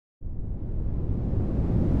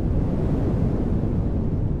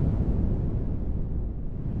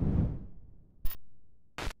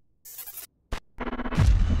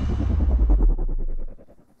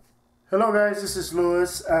Hello guys, this is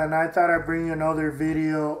Louis and I thought I'd bring you another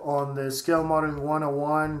video on the Scale Modeling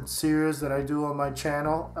 101 series that I do on my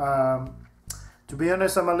channel. To be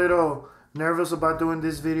honest, I'm a little nervous about doing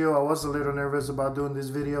this video. I was a little nervous about doing this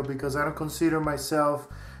video because I don't consider myself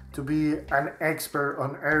to be an expert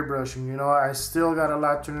on airbrushing. You know, I still got a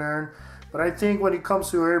lot to learn, but I think when it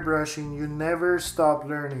comes to airbrushing, you never stop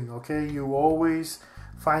learning, okay? You always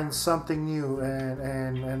find something new,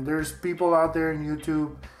 and there's people out there in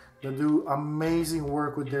YouTube that do amazing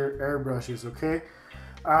work with their airbrushes, okay?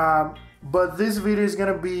 But this video is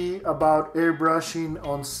gonna be about airbrushing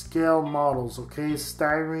on scale models, okay?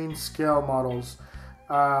 Styrene scale models.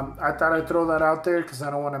 I thought I'd throw that out there because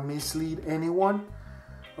I don't want to mislead anyone,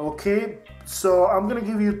 okay? So I'm gonna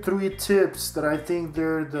give you 3 tips that I think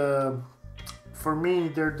for me,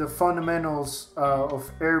 they're the fundamentals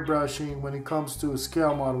of airbrushing when it comes to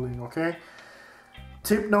scale modeling, okay?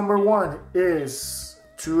 Tip number 1 is,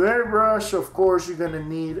 to airbrush, of course, you're gonna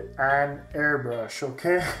need an airbrush,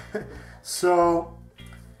 okay? So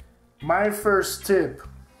my first tip,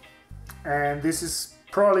 and this is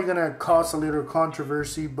probably gonna cause a little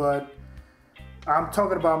controversy, but I'm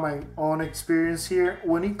talking about my own experience here.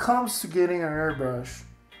 When it comes to getting an airbrush,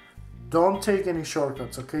 don't take any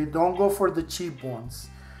shortcuts, okay? Don't go for the cheap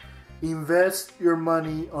ones. Invest your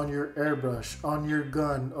money on your airbrush, on your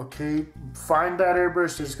gun, okay? Find that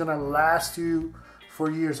airbrush that's gonna last you for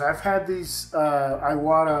years. I've had these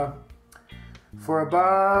Iwata for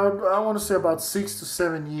about, I want to say about 6 to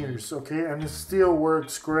 7 years, okay, and it still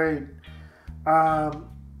works great.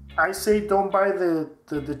 I say don't buy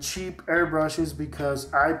the cheap airbrushes because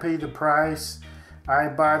I pay the price. I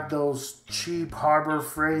bought those cheap Harbor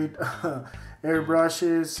Freight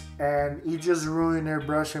airbrushes, and it just ruined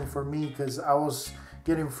airbrushing for me because I was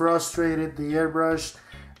getting frustrated. The airbrush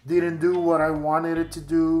didn't do what I wanted it to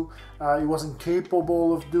do. It wasn't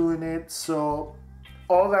capable of doing it. So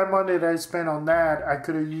all that money that I spent on that, I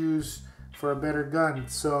could have used for a better gun.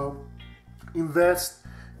 So invest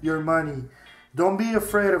your money. Don't be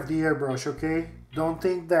afraid of the airbrush, okay? Don't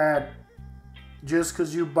think that just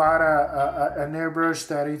because you bought an airbrush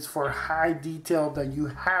that it's for high detail that you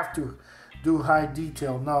have to do high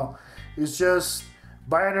detail. No, it's just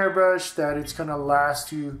buy an airbrush that it's gonna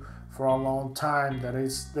last you for a long time, that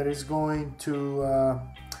is going to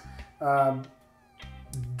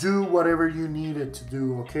do whatever you need it to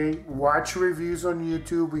do, okay? Watch reviews on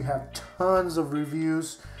YouTube. We have tons of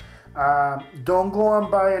reviews. Don't go and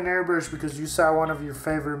buy an airbrush because you saw one of your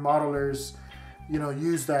favorite modelers, you know,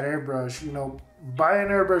 use that airbrush. You know, buy an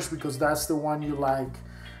airbrush because that's the one you like.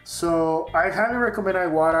 So I highly recommend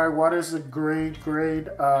Iwata. Iwata is a great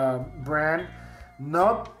brand.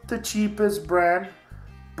 Not the cheapest brand,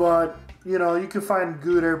 but you know, you can find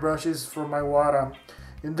good airbrushes from Iwata.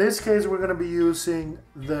 In this case, we're gonna be using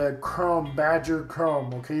the Chrome, Badger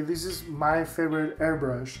Chrome, okay? This is my favorite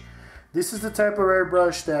airbrush. This is the type of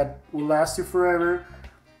airbrush that will last you forever,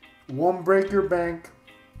 won't break your bank,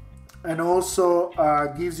 and also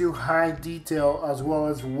gives you high detail as well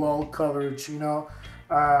as well coverage, you know?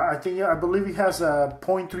 I believe it has a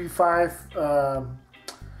 0.35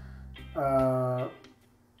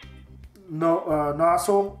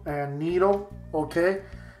 nozzle and needle, okay?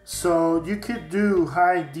 So you could do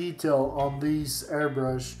high detail on these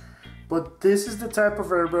airbrush, but this is the type of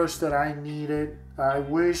airbrush that I needed. I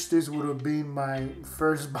wish this would have been my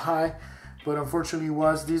first buy, but unfortunately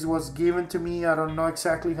this was given to me. I don't know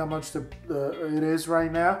exactly how much it is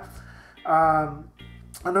right now.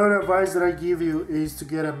 Another advice that I give you is to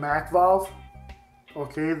get a MAC valve,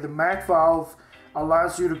 okay? The MAC valve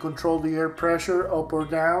allows you to control the air pressure up or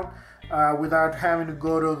down without having to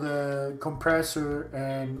go to the compressor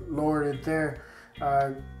and lower it there.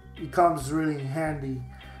 It comes really handy.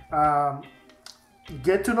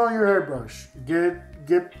 Get to know your airbrush.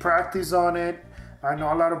 Get practice on it. I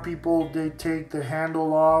know a lot of people, they take the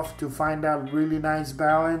handle off to find out really nice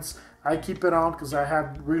balance. I keep it on because I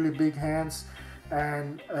have really big hands,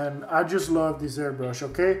 and I just love this airbrush,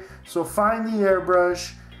 okay? So find the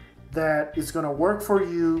airbrush that is gonna work for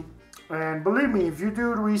you. And believe me, if you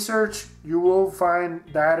do research, you will find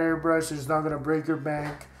that airbrush is not gonna break your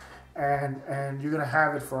bank, and you're gonna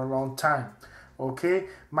have it for a long time, okay?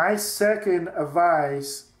 My second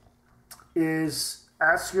advice is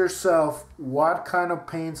ask yourself, what kind of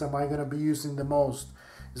paints am I gonna be using the most?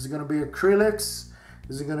 Is it gonna be acrylics?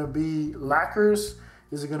 Is it gonna be lacquers?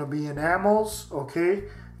 Is it gonna be enamels, okay?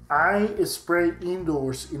 I spray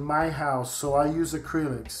indoors in my house, so I use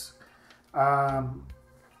acrylics.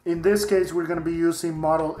 In this case, we're going to be using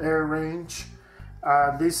Model Air Range.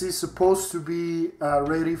 This is supposed to be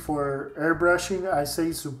ready for airbrushing. I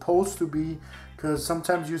say supposed to be because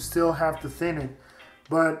sometimes you still have to thin it.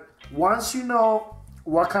 But once you know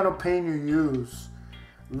what kind of paint you use,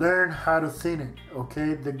 learn how to thin it,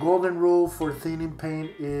 okay? The golden rule for thinning paint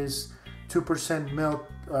is 2% milk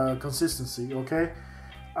consistency, okay?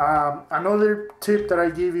 Another tip that I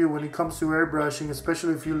give you when it comes to airbrushing,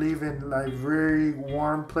 especially if you live in like very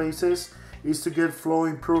warm places, is to get flow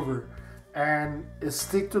improver and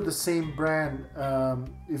stick to the same brand.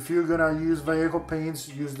 If you're gonna use Vallejo paints,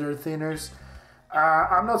 use their thinners.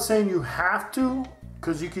 I'm not saying you have to,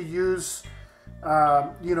 because you could use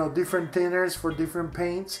you know, different thinners for different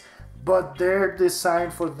paints, but they're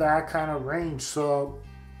designed for that kind of range, so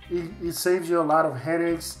it saves you a lot of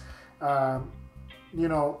headaches. You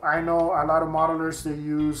know, I know a lot of modelers, they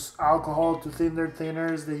use alcohol to thin their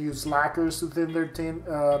thinners, they use lacquers to thin their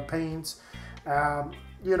paints.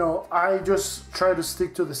 You know, I just try to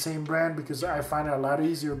stick to the same brand because I find it a lot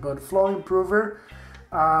easier. But Flow Improver,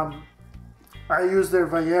 I use their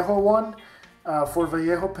Vallejo one for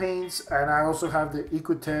Vallejo paints, and I also have the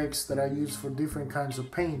Equitex that I use for different kinds of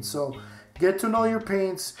paints. So get to know your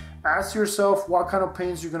paints, ask yourself what kind of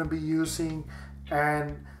paints you're going to be using,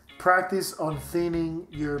 and practice on thinning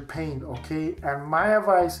your paint, okay? And my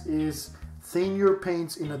advice is thin your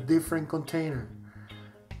paints in a different container,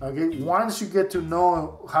 okay? Once you get to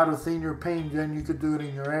know how to thin your paint, then you could do it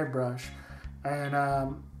in your airbrush. And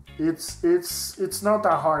it's not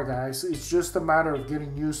that hard, guys. It's just a matter of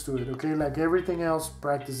getting used to it, okay? Like everything else,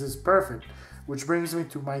 practice is perfect. Which brings me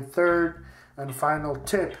to my third and final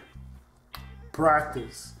tip.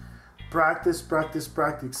 Practice. Practice, practice,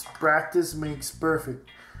 practice. Practice makes perfect.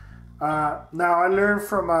 Now I learned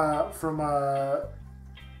from a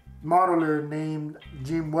modeler named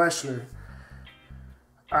Jim Weschler.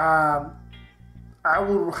 I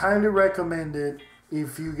would highly recommend it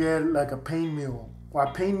if you get like a paint mule. A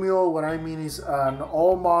paint mule, what I mean is an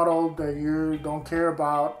old model that you don't care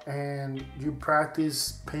about, and you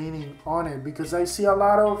practice painting on it, because I see a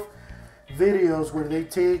lot of videos where they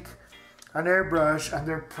take an airbrush and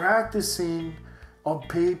they're practicing on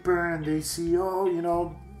paper, and they see, oh, you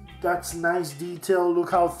know, that's nice detail,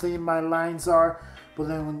 look how thin my lines are. But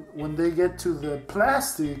then when they get to the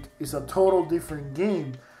plastic, it's a total different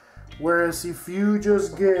game. Whereas if you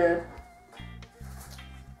just get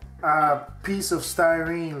a piece of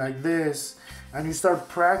styrene like this and you start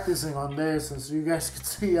practicing on this, and so you guys can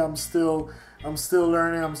see I'm still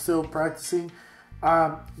learning, I'm still practicing,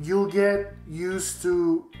 you'll get used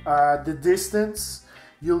to the distance,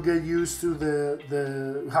 you'll get used to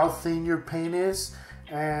the how thin your paint is.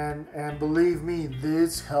 And believe me,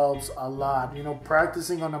 this helps a lot. You know,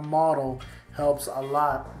 practicing on a model helps a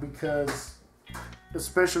lot, because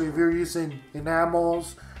especially if you're using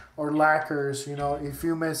enamels or lacquers, you know, if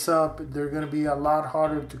you mess up, they're going to be a lot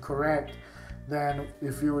harder to correct than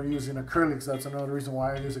if you were using acrylics. That's another reason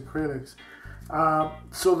why I use acrylics.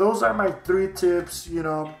 So those are my 3 tips. You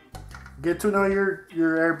know, get to know your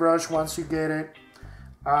airbrush once you get it.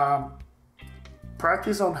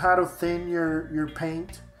 Practice on how to thin your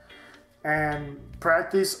paint, and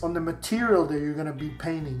practice on the material that you're gonna be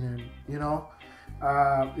painting in. You know,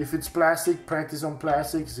 if it's plastic, practice on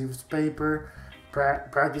plastics. If it's paper,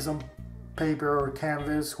 practice on paper or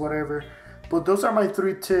canvas, whatever. But those are my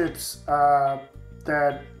 3 tips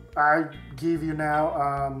that I give you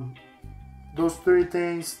now. Those 3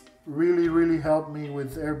 things really help me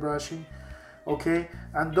with airbrushing. Okay,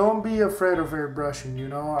 and don't be afraid of airbrushing. You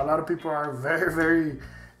know, a lot of people are very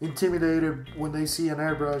intimidated when they see an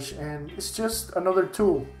airbrush, and it's just another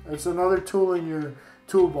tool. It's another tool in your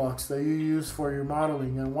toolbox that you use for your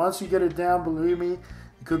modeling, and once you get it down, believe me,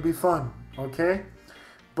 it could be fun. Okay,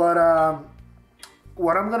 but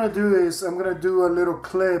what I'm gonna do is I'm gonna do a little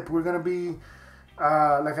clip. We're gonna be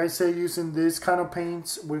like I say, using this kind of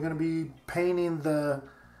paints. We're gonna be painting the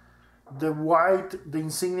white, the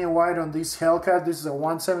insignia white on this Hellcat. This is a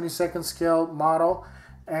 1/72 scale model,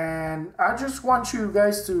 and I just want you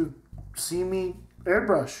guys to see me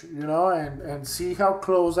airbrush, you know, and see how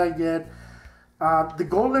close I get. The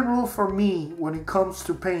golden rule for me when it comes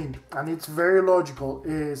to paint, and it's very logical,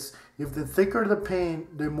 is if the thicker the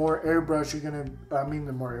paint, the more airbrush you're gonna,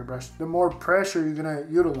 the more pressure you're gonna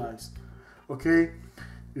utilize. Okay,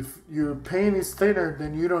 if your paint is thinner,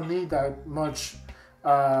 then you don't need that much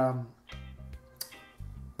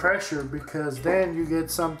pressure, because then you get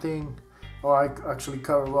something. Oh, I actually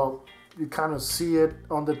cover, well, you kind of see it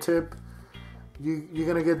on the tip. You're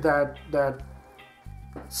gonna get that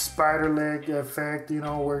spider leg effect, you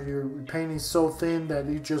know, where your paint is so thin that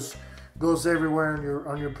it just goes everywhere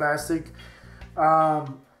on your plastic. That's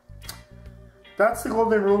that's the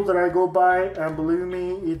golden rule that I go by, and believe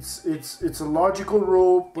me, it's a logical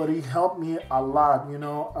rule, but it helped me a lot. You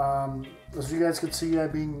know, as you guys can see,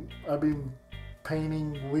 I've been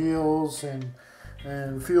painting wheels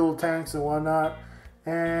and fuel tanks and whatnot,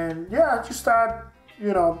 and yeah, I just thought,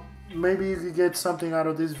 you know, maybe you could get something out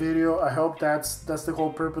of this video. I hope that's the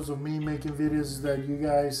whole purpose of me making videos, is that you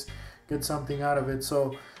guys get something out of it.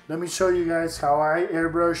 So let me show you guys how I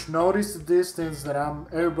airbrush. Notice the distance that I'm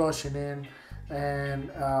airbrushing in,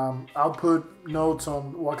 and I'll put notes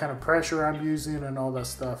on what kind of pressure I'm using and all that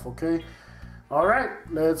stuff, okay? All right,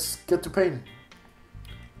 let's get to painting.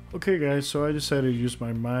 Okay guys, so I decided to use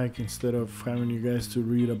my mic instead of having you guys to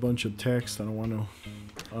read a bunch of text. I don't want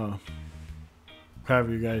to have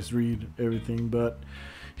you guys read everything, but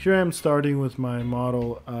here I am starting with my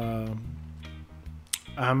model.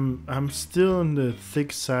 I'm still on the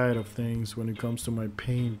thick side of things when it comes to my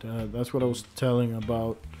paint. That's what I was telling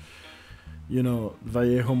about, you know,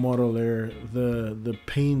 Vallejo model there. The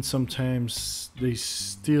paint, sometimes they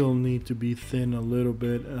still need to be thin a little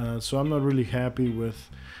bit, so I'm not really happy with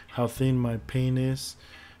how thin my paint is.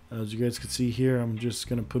 As you guys can see here, I'm just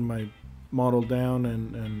gonna put my model down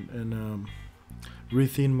and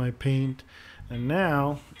rethin my paint, and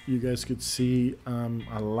now you guys could see I'm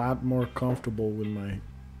a lot more comfortable with my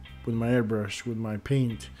airbrush, with my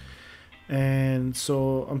paint. And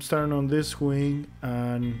so I'm starting on this wing,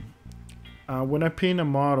 and when I paint a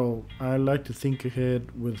model, I like to think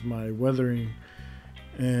ahead with my weathering,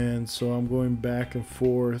 and so I'm going back and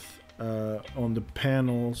forth on the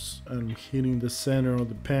panels and hitting the center of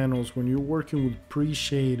the panels. When you're working with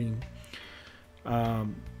pre-shading,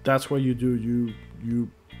 that's what you do.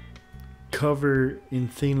 You cover in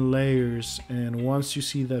thin layers, and once you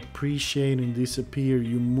see that pre-shading disappear,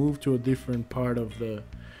 you move to a different part of the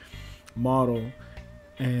model,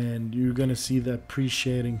 and you're gonna see that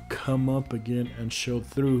pre-shading come up again and show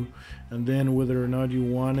through. And then whether or not you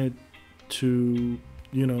want it to,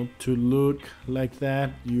 you know, to look like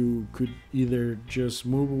that, you could either just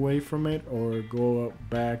move away from it or go up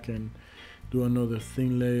back and do another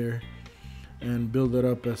thin layer and build it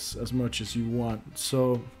up as much as you want.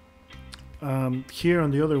 So here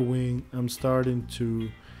on the other wing, I'm starting to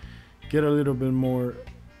get a little bit more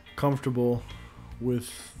comfortable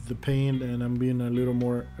with the paint, and I'm being a little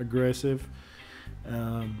more aggressive.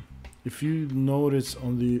 If you notice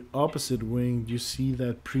on the opposite wing, you see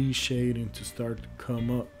that pre-shading to start to come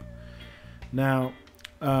up. Now,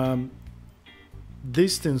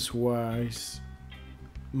 distance wise,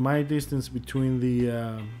 my distance between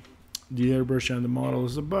the airbrush and the model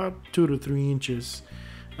is about 2 to 3 inches.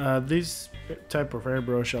 This type of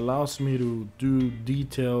airbrush allows me to do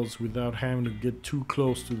details without having to get too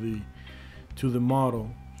close to the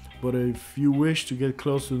model. But if you wish to get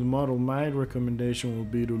close to the model, my recommendation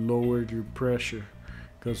would be to lower your pressure,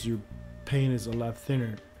 because your paint is a lot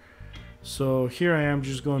thinner. So here I am,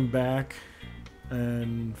 just going back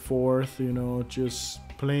and forth, you know, just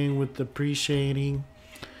playing with the pre-shading,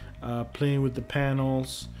 playing with the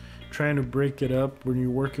panels, trying to break it up. When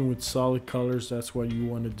you're working with solid colors, that's what you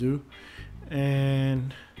want to do.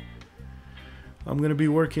 And I'm gonna be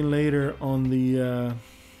working later on the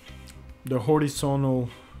horizontal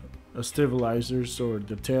stabilizers, or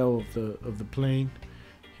the tail of the plane.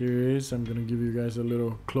 Here it is. I'm gonna give you guys a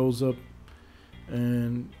little close-up,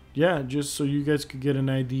 and yeah, just so you guys could get an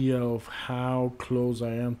idea of how close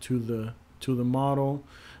I am to the model.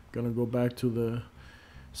 I'm gonna go back to the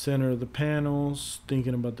center of the panels,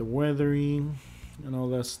 thinking about the weathering and all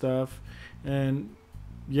that stuff. And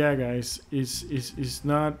yeah guys, it's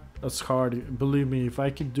not as hard. Believe me, if I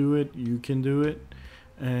can do it, you can do it.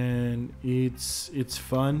 And it's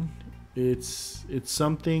fun. It's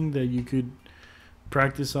something that you could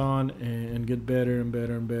practice on and get better and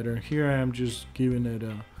better and better. Here I am just giving it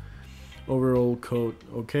a overall coat.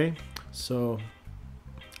 Okay, so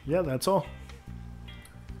yeah, that's all.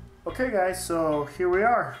 Okay guys, so here we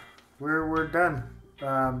are. We're done.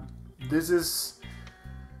 This is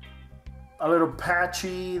a little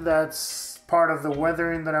patchy. That's part of the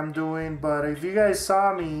weathering that I'm doing. But if you guys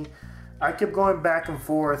saw me, I kept going back and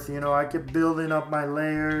forth. You know, I kept building up my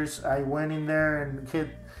layers. I went in there and hit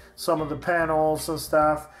some of the panels and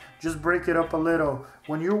stuff. Just break it up a little.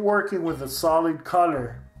 When you're working with a solid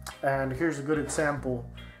color, and here's a good example.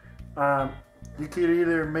 You could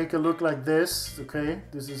either make it look like this, okay?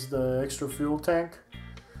 This is the extra fuel tank.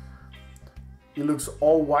 It looks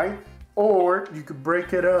all white. Or you could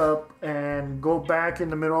break it up and go back in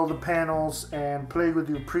the middle of the panels and play with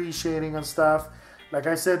your pre-shading and stuff. Like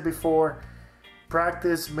I said before,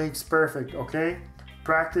 practice makes perfect, okay?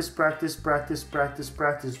 Practice, practice, practice, practice,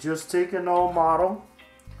 practice. Just take an old model,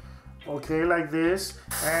 okay, like this,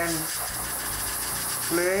 and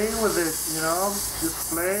play with it, you know,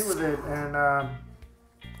 just play with it, and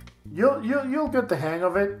you'll get the hang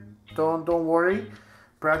of it. Don't worry.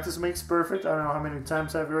 Practice makes perfect. I don't know how many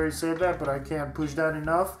times I've already said that, but I can't push that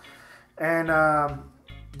enough. And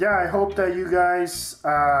yeah, I hope that you guys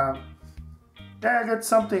get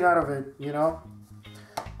something out of it, you know,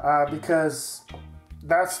 because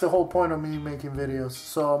that's the whole point of me making videos.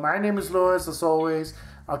 So my name is Louis, as always.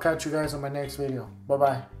 I'll catch you guys on my next video. Bye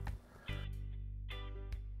bye.